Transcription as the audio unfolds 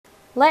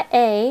Let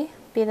A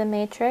be the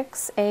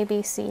matrix A,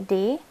 B, C,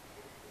 D,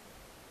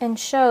 and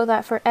show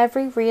that for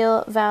every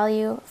real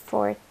value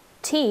for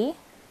t,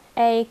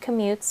 A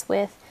commutes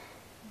with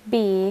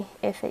B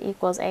if it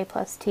equals A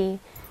plus T,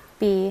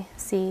 B,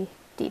 C,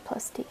 D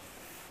plus T.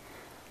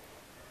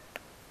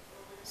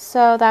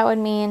 So that would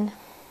mean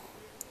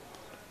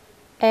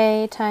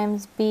A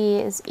times B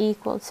is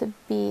equal to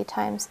B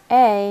times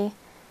A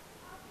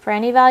for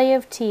any value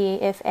of t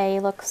if A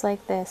looks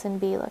like this and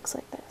B looks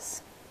like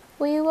this.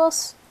 We will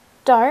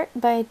start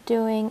by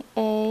doing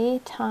A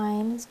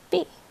times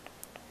B.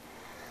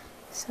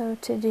 So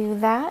to do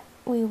that,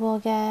 we will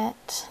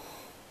get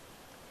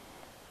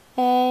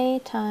A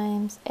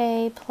times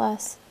A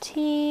plus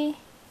T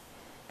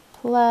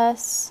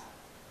plus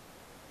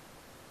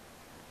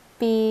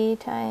B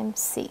times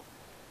C.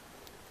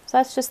 So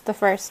that's just the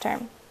first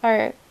term.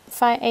 Our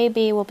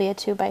AB will be a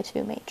 2 by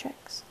 2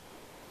 matrix.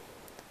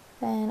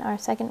 Then our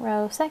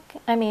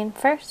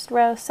first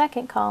row,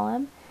 second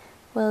column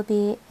will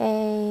be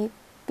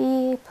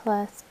AB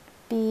plus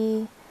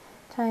B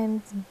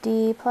times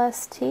D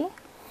plus T.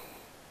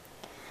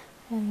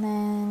 And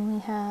then we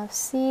have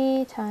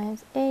C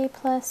times A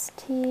plus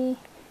T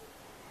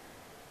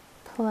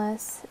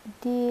plus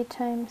D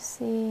times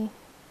C,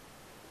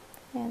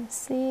 and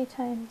C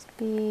times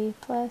B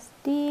plus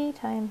D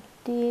times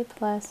D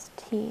plus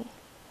T.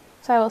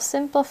 So I will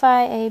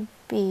simplify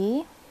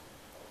AB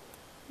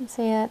and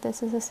say that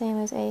this is the same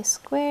as A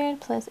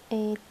squared plus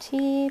AT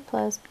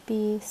plus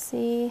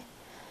BC,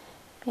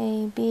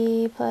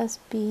 AB plus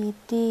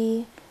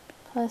BD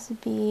plus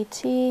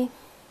BT,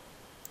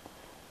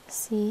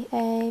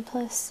 CA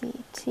plus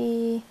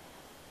CT,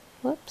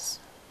 plus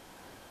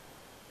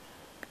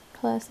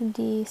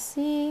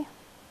DC,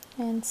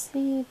 and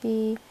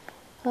CB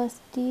plus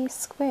D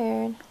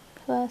squared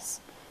plus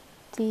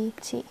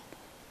DT.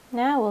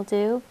 Now we'll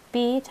do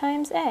B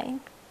times A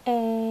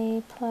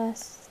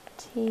plus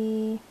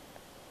T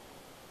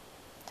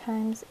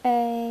times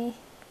A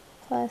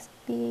plus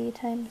B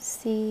times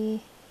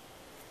C,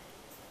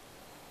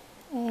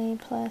 A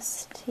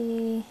plus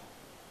T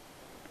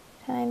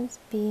times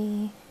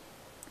B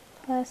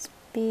plus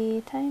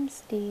B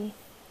times D,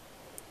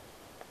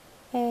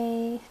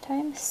 A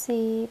times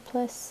C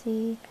plus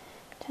C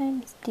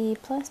times D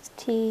plus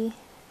T,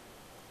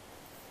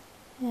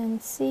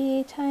 and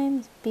C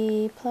times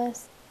B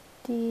plus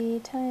D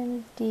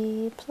times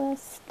D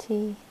plus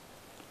T.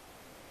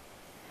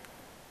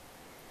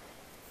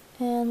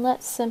 And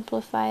let's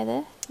simplify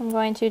this. I'm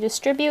going to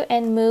distribute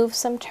and move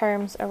some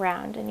terms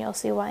around, and you'll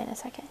see why in a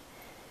second.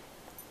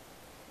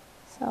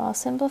 So I'll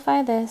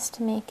simplify this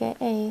to make it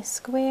A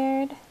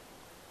squared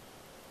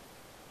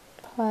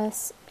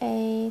plus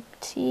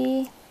AT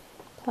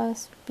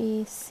plus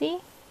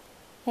BC,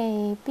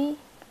 AB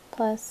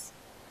plus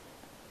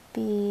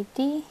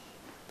BD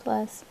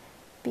plus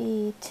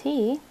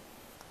BT,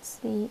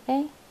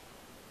 CA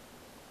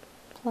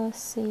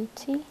plus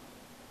CT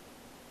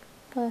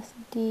plus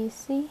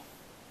DC,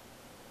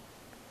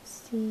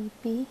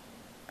 CB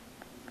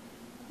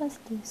plus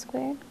D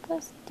squared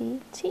plus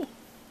DT.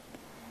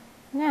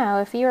 Now,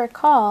 if you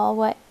recall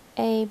what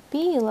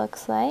AB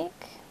looks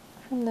like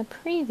from the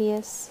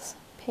previous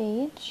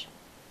page,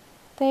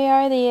 they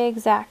are the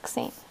exact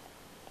same.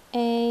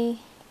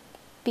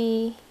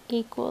 AB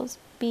equals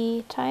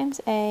B times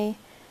A.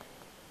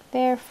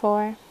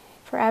 Therefore,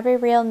 for every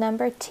real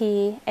number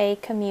t, A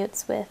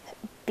commutes with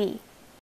B.